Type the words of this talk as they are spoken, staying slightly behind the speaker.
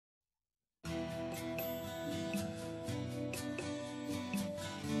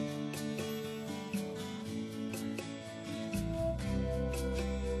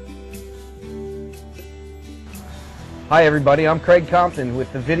Hi everybody, I'm Craig Compton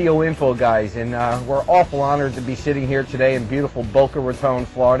with the Video Info guys, and we're awful honored to be sitting here today in beautiful Boca Raton,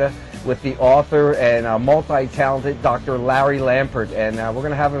 Florida with the author and multi-talented Dr. Larry Lampert, and we're going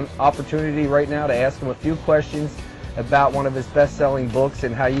to have an opportunity right now to ask him a few questions about one of his best-selling books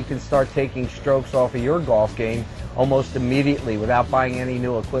and how you can start taking strokes off of your golf game almost immediately without buying any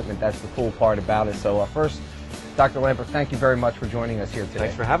new equipment. That's the cool part about it. So first, Dr. Lampert, thank you very much for joining us here today.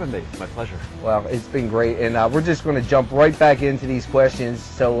 Thanks for having me. It's my pleasure. Well, it's been great, and we're just going to jump right back into these questions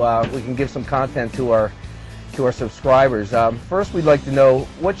so we can give some content to our subscribers. First, we'd like to know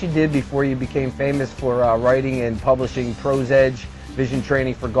what you did before you became famous for writing and publishing Pros Edge Vision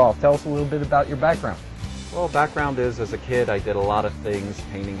Training for Golf. Tell us a little bit about your background. Well, background is, as a kid, I did a lot of things,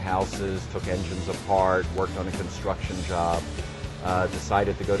 painting houses, took engines apart, worked on a construction job,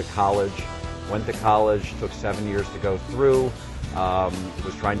 decided to go to college. Went to college, took 7 years to go through,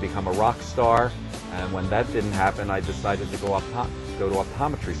 was trying to become a rock star, and when that didn't happen, I decided to go to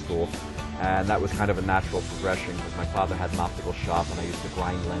optometry school, and that was kind of a natural progression because my father had an optical shop and I used to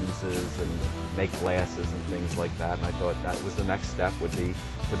grind lenses and make glasses and things like that, and I thought that was the next step, would be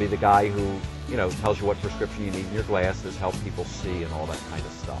to be the guy who, you know, tells you what prescription you need in your glasses, help people see and all that kind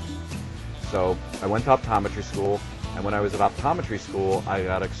of stuff. So I went to optometry school, and when I was at optometry school, I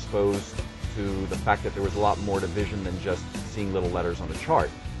got exposed to the fact that there was a lot more to vision than just seeing little letters on a chart,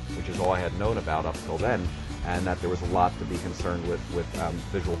 which is all I had known about up till then, and that there was a lot to be concerned with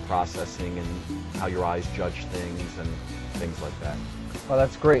visual processing and how your eyes judge things and things like that. Well,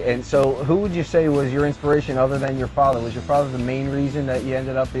 that's great. And so who would you say was your inspiration other than your father? Was your father the main reason that you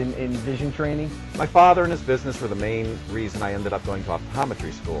ended up in vision training? My father and his business were the main reason I ended up going to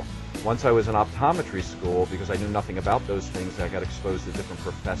optometry school. Once I was in optometry school, because I knew nothing about those things, I got exposed to different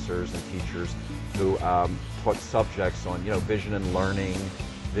professors and teachers who taught subjects on, you know, vision and learning,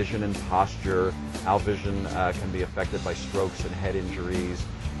 vision and posture, how vision can be affected by strokes and head injuries,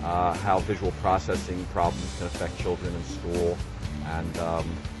 how visual processing problems can affect children in school. And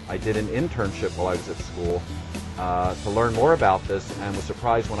I did an internship while I was at school to learn more about this, and was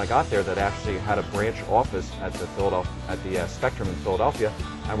surprised when I got there that actually had a branch office at the Spectrum in Philadelphia,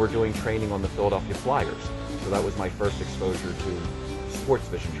 and we're doing training on the Philadelphia Flyers. So that was my first exposure to sports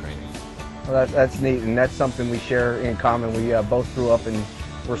vision training. Well, that's neat, and that's something we share in common. We both grew up and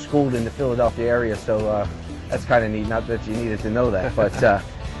were schooled in the Philadelphia area, so that's kind of neat. Not that you needed to know that, but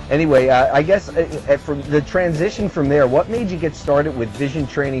anyway, I guess from the transition from there, what made you get started with vision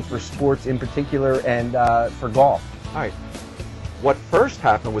training for sports in particular and for golf? All right. What first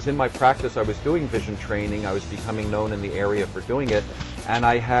happened was in my practice I was doing vision training. I was becoming known in the area for doing it, and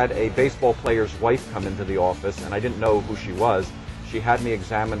I had a baseball player's wife come into the office, and I didn't know who she was. She had me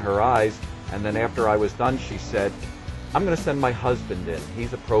examine her eyes, and then after I was done, she said, "I'm going to send my husband in.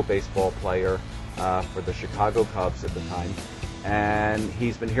 He's a pro baseball player for the Chicago Cubs at the time, and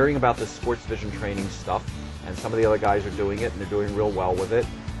he's been hearing about this sports vision training stuff, and some of the other guys are doing it, and they're doing real well with it.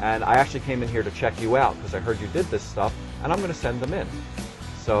 And I actually came in here to check you out because I heard you did this stuff, and I'm going to send them in."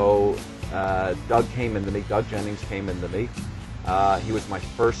 So Doug Jennings came into me. He was my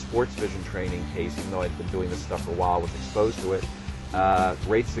first sports vision training case, even though I'd been doing this stuff for a while, I was exposed to it.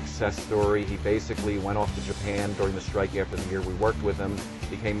 Great success story. He basically went off to Japan during the strike after the year we worked with him,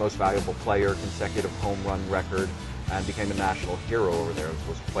 became most valuable player, consecutive home run record, and became a national hero over there. I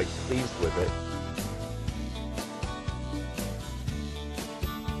was quite pleased with it.